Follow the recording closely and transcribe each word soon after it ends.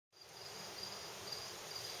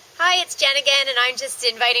Hi, it's Jen again, and I'm just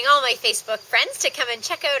inviting all my Facebook friends to come and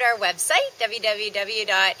check out our website,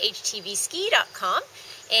 www.htbski.com.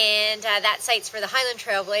 And that site's for the Highlands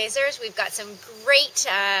Trailblazers. We've got some great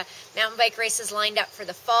mountain bike races lined up for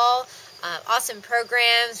the fall. Awesome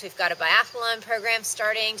programs. We've got a biathlon program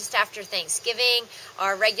starting just after Thanksgiving.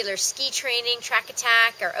 Our regular ski training, Track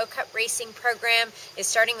Attack, our O-Cup racing program is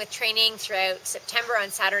starting with training throughout September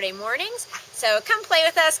on Saturday mornings. So come play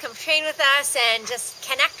with us, come train with us, and just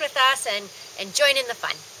connect with us and join in the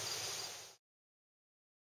fun.